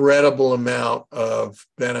incredible amount of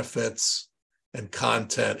benefits and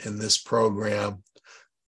content in this program.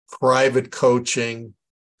 Private coaching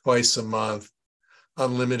twice a month,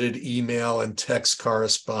 unlimited email and text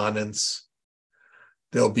correspondence.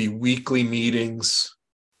 There'll be weekly meetings,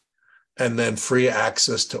 and then free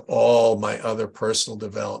access to all my other personal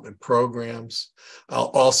development programs. I'll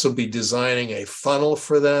also be designing a funnel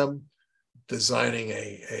for them designing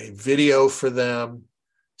a video for them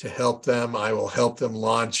to help them. I will help them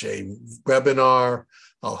launch a webinar.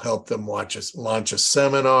 I'll help them launch a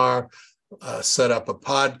seminar, set up a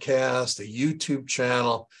podcast, a YouTube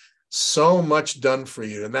channel. So much done for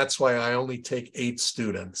you. And that's why I only take 8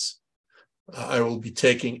 students. I will be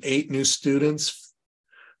taking 8 new students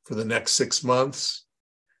for the next 6 months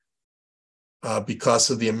because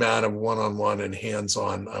of the amount of one-on-one and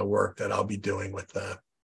hands-on work that I'll be doing with them.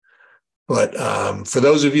 But for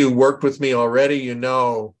those of you who worked with me already, you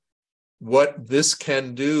know what this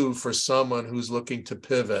can do for someone who's looking to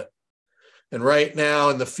pivot. And right now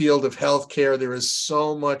in the field of healthcare, there is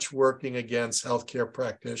so much working against healthcare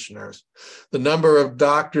practitioners. The number of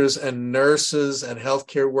doctors and nurses and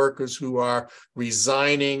healthcare workers who are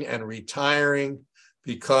resigning and retiring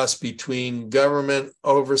because between government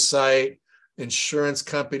oversight, insurance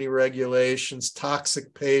company regulations,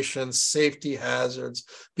 toxic patients, safety hazards,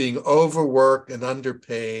 being overworked and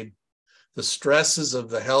underpaid, the stresses of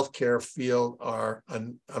the healthcare field are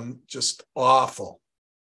just awful.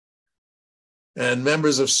 And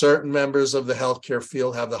certain members of the healthcare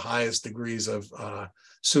field have the highest degrees of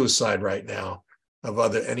suicide right now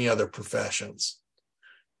of any other professions.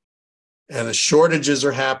 And the shortages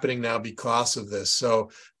are happening now because of this.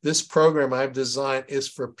 So this program I've designed is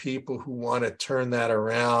for people who want to turn that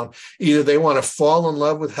around. Either they want to fall in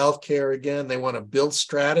love with healthcare again, they want to build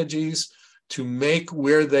strategies to make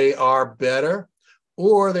where they are better,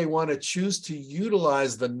 or they want to choose to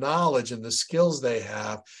utilize the knowledge and the skills they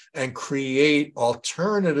have and create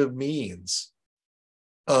alternative means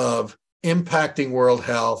of impacting world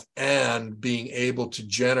health and being able to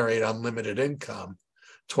generate unlimited income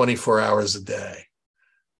 24 hours a day.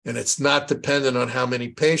 And it's not dependent on how many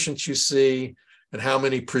patients you see and how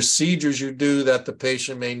many procedures you do that the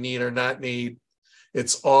patient may need or not need.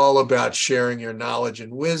 It's all about sharing your knowledge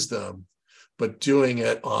and wisdom, but doing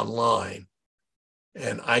it online.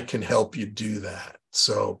 And I can help you do that.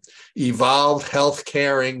 So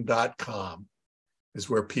evolvedhealthcaring.com is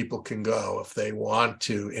where people can go if they want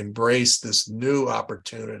to embrace this new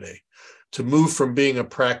opportunity to move from being a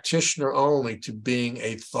practitioner only to being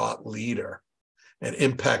a thought leader and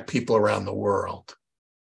impact people around the world.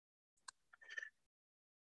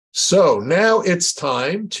 So now it's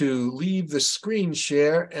time to leave the screen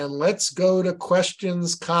share and let's go to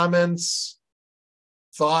questions, comments,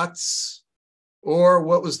 thoughts, or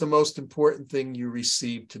what was the most important thing you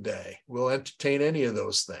received today? We'll entertain any of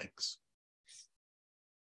those things.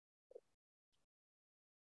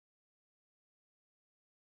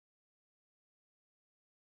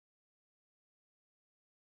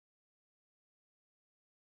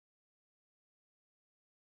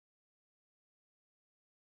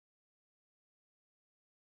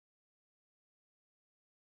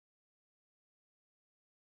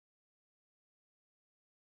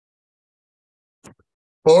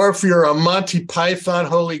 Or if you're a Monty Python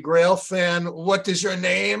Holy Grail fan, what is your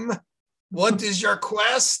name? What is your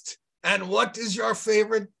quest? And what is your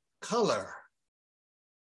favorite color?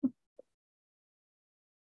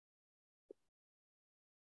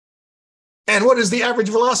 And what is the average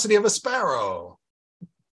velocity of a sparrow?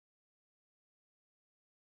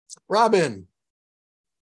 Robin.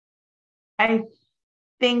 I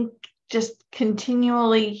think just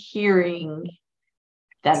continually hearing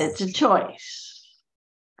that it's a choice.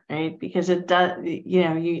 Right? Because it does,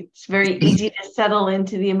 it's very easy to settle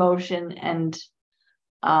into the emotion and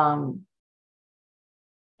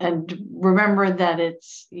remember that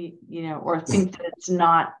it's, or think that it's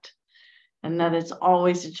not, and that it's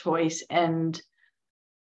always a choice. And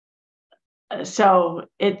so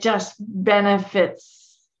it just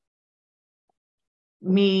benefits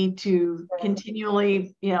me to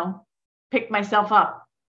continually, pick myself up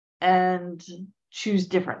and choose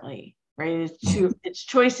differently. Right? It's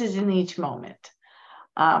choices in each moment.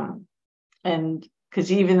 And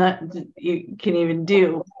because even that you can even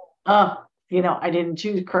do, I didn't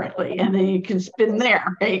choose correctly. And then you can spin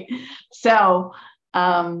there, right? So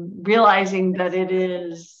realizing that it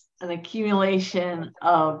is an accumulation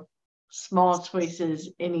of small choices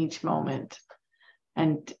in each moment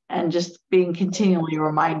and just being continually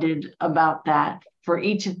reminded about that for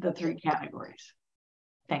each of the 3 categories.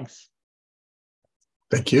 Thanks.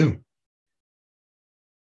 Thank you.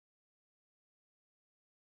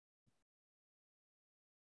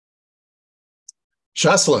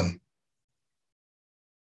 Jocelyn.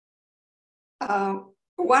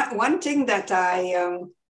 One thing that that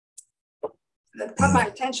caught my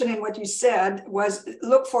attention in what you said was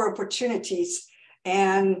look for opportunities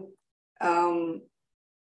and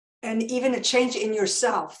even a change in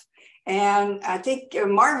yourself. And I think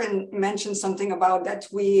Marvin mentioned something about that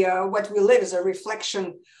what we live is a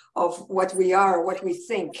reflection of what we are, what we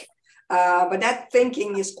think. But that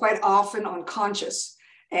thinking is quite often unconscious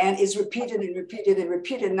and is repeated and repeated and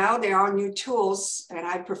repeated. Now there are new tools, and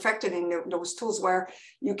I perfected in those tools where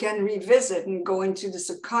you can revisit and go into the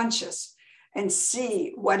subconscious and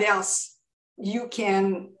see what else you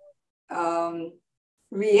can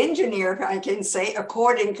re-engineer, I can say,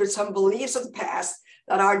 according to some beliefs of the past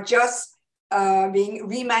that are just being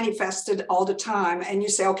remanifested all the time. And you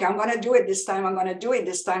say, okay, I'm going to do it this time. I'm going to do it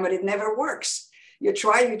this time, but it never works. You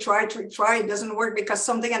try, it doesn't work because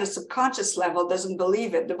something at a subconscious level doesn't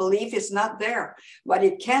believe it. The belief is not there, but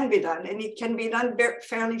it can be done, and it can be done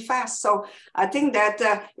fairly fast. So I think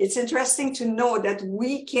that it's interesting to know that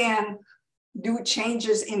we can do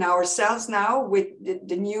changes in ourselves now with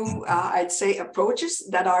the new, I'd say, approaches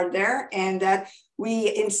that are there, and that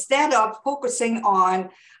we, instead of focusing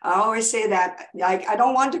on, I always say that, like, I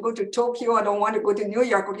don't want to go to Tokyo, I don't want to go to New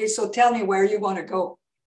York. Okay, so tell me where you want to go.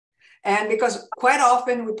 And because quite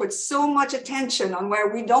often we put so much attention on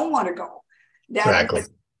where we don't want to go, that Exactly.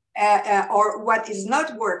 Or what is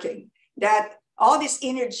not working, that all this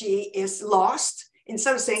energy is lost.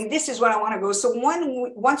 Instead of saying, this is where I want to go. So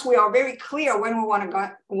once we are very clear when we want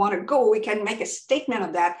to go, we can make a statement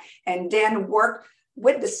of that and then work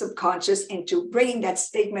with the subconscious into bringing that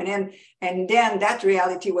statement in. And then that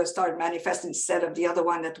reality will start manifesting instead of the other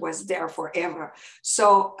one that was there forever.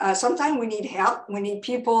 So sometimes we need help. We need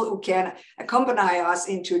people who can accompany us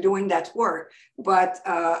into doing that work. But,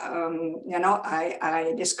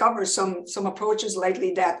 I discovered some approaches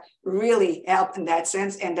lately that really help in that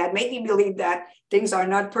sense. And that made me believe that things are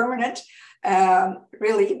not permanent.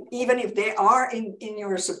 Really, even if they are in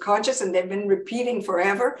your subconscious and they've been repeating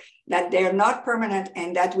forever, that they're not permanent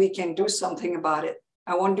and that we can do something about it.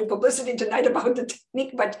 I won't do publicity tonight about the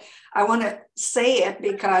technique, but I want to say it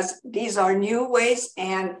because these are new ways,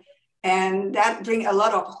 and that bring a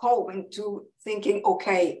lot of hope into thinking,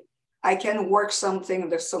 okay, I can work something in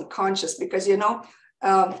the subconscious, because,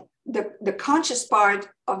 the conscious part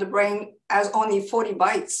of the brain has only 40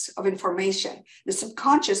 bytes of information. The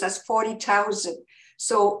subconscious has 40,000.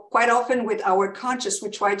 So quite often with our conscious, we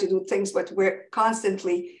try to do things, but we're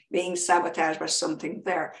constantly being sabotaged by something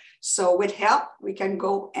there. So with help, we can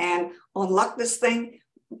go and unlock this thing,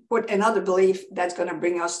 put another belief that's going to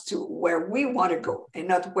bring us to where we want to go and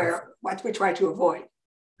not what we try to avoid.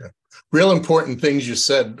 Yeah. Real important things you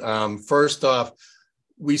said. First off,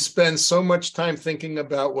 we spend so much time thinking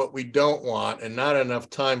about what we don't want and not enough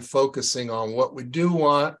time focusing on what we do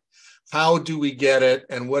want. How do we get it?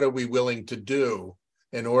 And what are we willing to do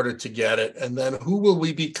in order to get it? And then who will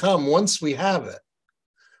we become once we have it?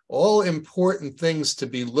 All important things to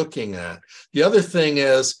be looking at. The other thing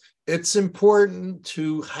is, it's important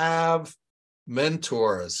to have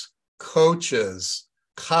mentors, coaches,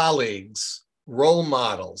 colleagues, role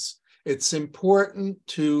models. It's important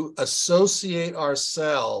to associate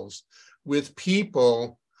ourselves with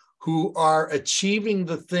people who are achieving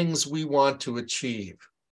the things we want to achieve.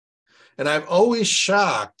 And I'm always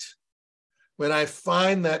shocked when I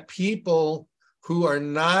find that people who are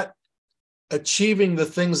not achieving the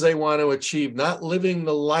things they want to achieve, not living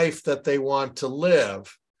the life that they want to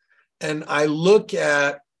live. And I look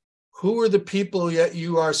at who are the people that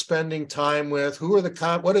you are spending time with? What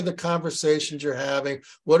are the conversations you're having?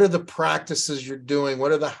 What are the practices you're doing?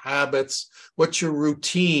 What are the habits? What's your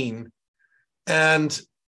routine? And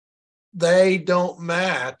they don't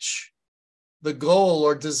match the goal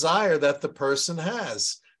or desire that the person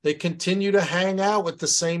has. They continue to hang out with the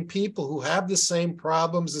same people who have the same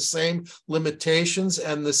problems, the same limitations,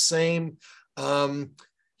 and the same,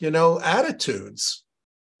 attitudes,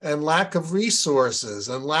 and lack of resources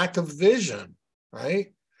and lack of vision,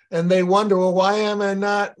 right? And they wonder, well, why am I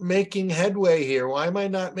not making headway here? Why am I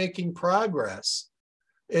not making progress?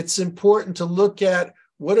 It's important to look at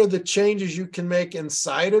what are the changes you can make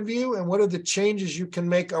inside of you and what are the changes you can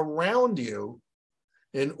make around you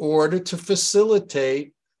in order to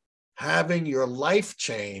facilitate having your life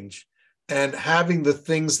change and having the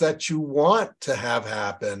things that you want to have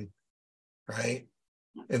happen, right?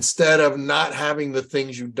 Instead of not having the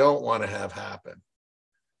things you don't want to have happen,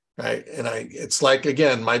 right? And it's like,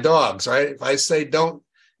 again, my dogs, right? If I say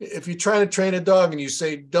if you're trying to train a dog and you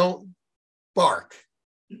say, don't bark,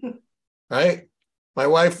 right? My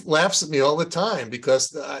wife laughs at me all the time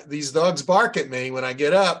because these dogs bark at me when I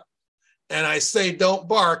get up and I say, don't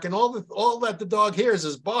bark. And all that the dog hears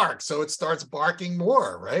is bark. So it starts barking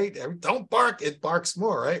more, right? Don't bark, it barks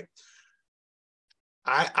more, right?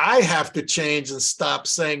 I have to change and stop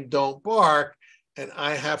saying don't bark and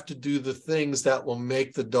I have to do the things that will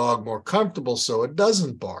make the dog more comfortable so it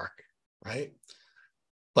doesn't bark, right?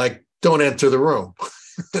 Like, don't enter the room.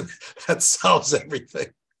 That solves everything.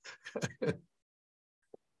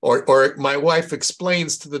 Or my wife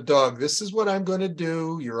explains to the dog, this is what I'm going to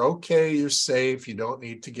do. You're okay. You're safe. You don't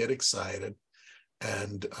need to get excited.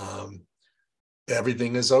 And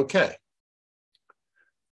everything is okay.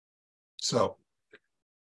 So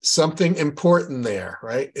something important there,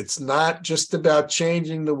 right? It's not just about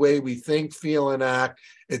changing the way we think, feel, and act.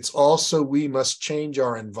 It's also we must change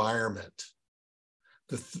our environment,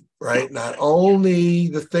 right? Not only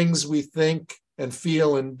the things we think and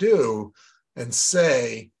feel and do and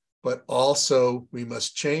say, but also we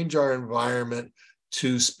must change our environment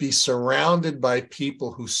to be surrounded by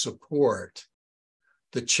people who support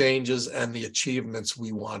the changes and the achievements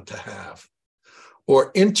we want to have,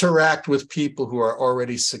 or interact with people who are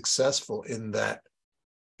already successful in that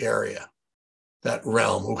area, that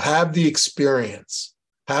realm, who have the experience,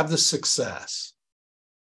 have the success.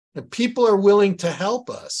 And people are willing to help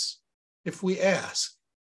us if we ask,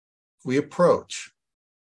 if we approach.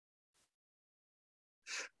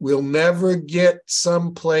 We'll never get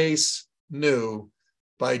someplace new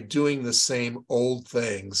by doing the same old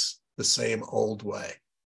things the same old way.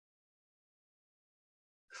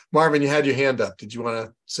 Marvin, you had your hand up. Did you want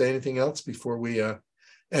to say anything else before we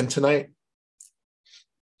end tonight?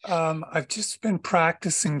 I've just been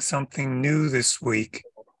practicing something new this week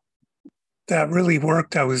that really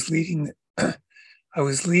worked. I was leading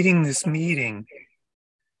this meeting,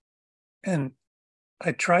 and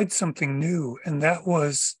I tried something new, and that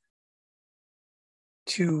was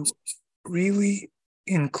to really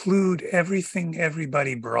include everything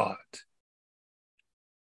everybody brought.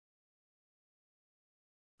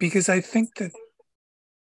 Because I think that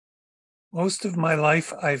most of my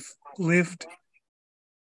life I've lived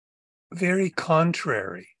very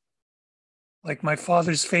contrary. Like my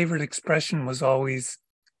father's favorite expression was always,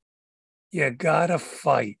 you gotta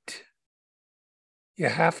fight. You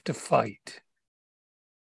have to fight.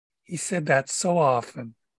 He said that so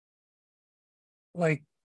often. Like,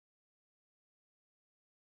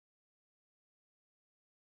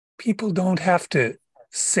 people don't have to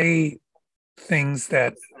say things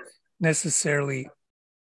that necessarily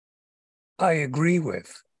I agree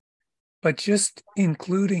with, but just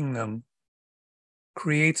including them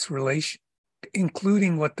creates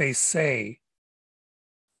including what they say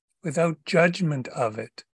without judgment of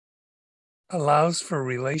it allows for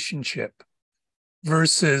relationship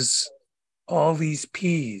versus all these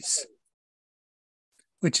P's,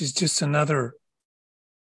 which is just another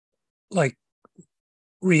like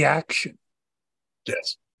reaction.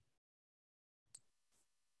 Yes.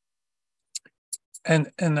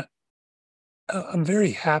 And I'm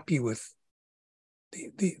very happy with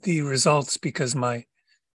the results, because my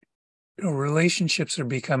relationships are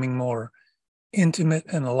becoming more intimate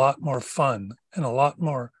and a lot more fun and a lot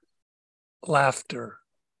more laughter.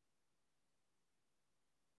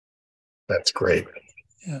 That's great.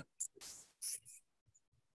 Yeah.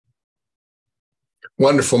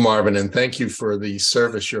 Wonderful, Marvin, and thank you for the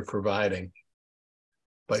service you're providing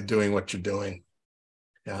by doing what you're doing.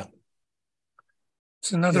 Yeah.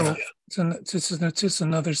 It's another, it's just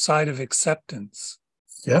another side of acceptance.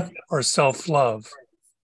 Yeah. Or self-love,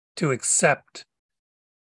 to accept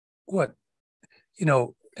what,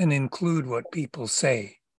 and include what people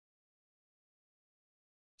say.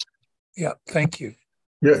 Yeah, thank you.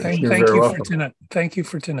 Yeah, thank very you welcome. for tonight. Thank you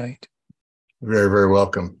for tonight. Very, very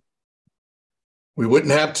welcome. We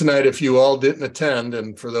wouldn't have tonight if you all didn't attend.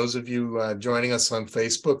 And for those of you joining us on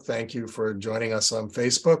Facebook, thank you for joining us on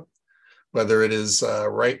Facebook, whether it is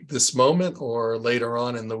right this moment or later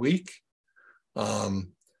on in the week.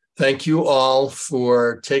 Thank you all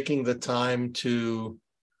for taking the time to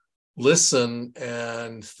listen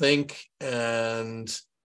and think and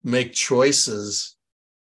make choices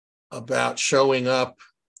about showing up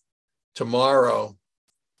tomorrow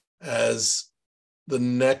as the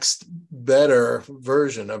next better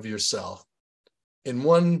version of yourself in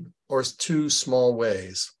one or two small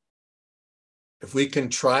ways. If we can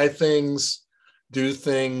try things, do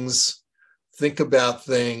things, think about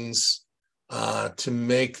things to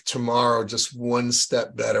make tomorrow just one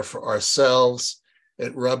step better for ourselves,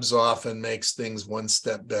 it rubs off and makes things one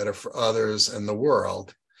step better for others and the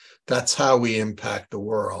world. That's how we impact the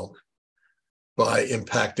world, by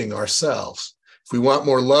impacting ourselves. If we want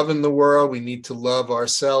more love in the world, we need to love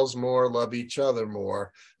ourselves more, love each other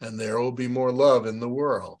more, and there will be more love in the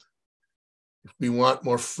world. If we want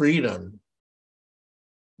more freedom,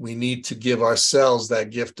 we need to give ourselves that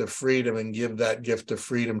gift of freedom and give that gift of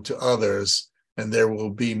freedom to others, and there will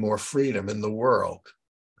be more freedom in the world,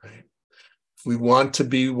 right? If we want to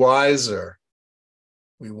be wiser,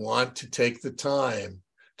 we want to take the time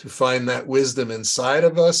to find that wisdom inside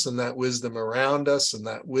of us and that wisdom around us and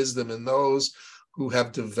that wisdom in those who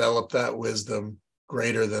have developed that wisdom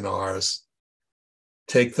greater than ours.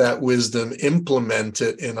 Take that wisdom, implement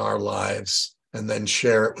it in our lives, and then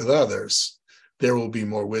share it with others. There will be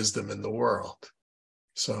more wisdom in the world.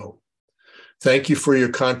 So thank you for your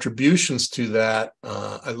contributions to that.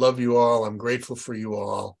 I love you all. I'm grateful for you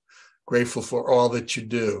all. Grateful for all that you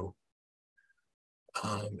do.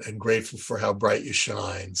 And grateful for how bright you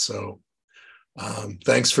shine. So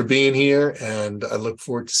thanks for being here, and I look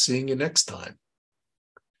forward to seeing you next time.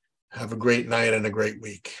 Have a great night and a great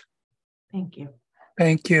week. Thank you.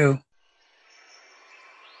 Thank you.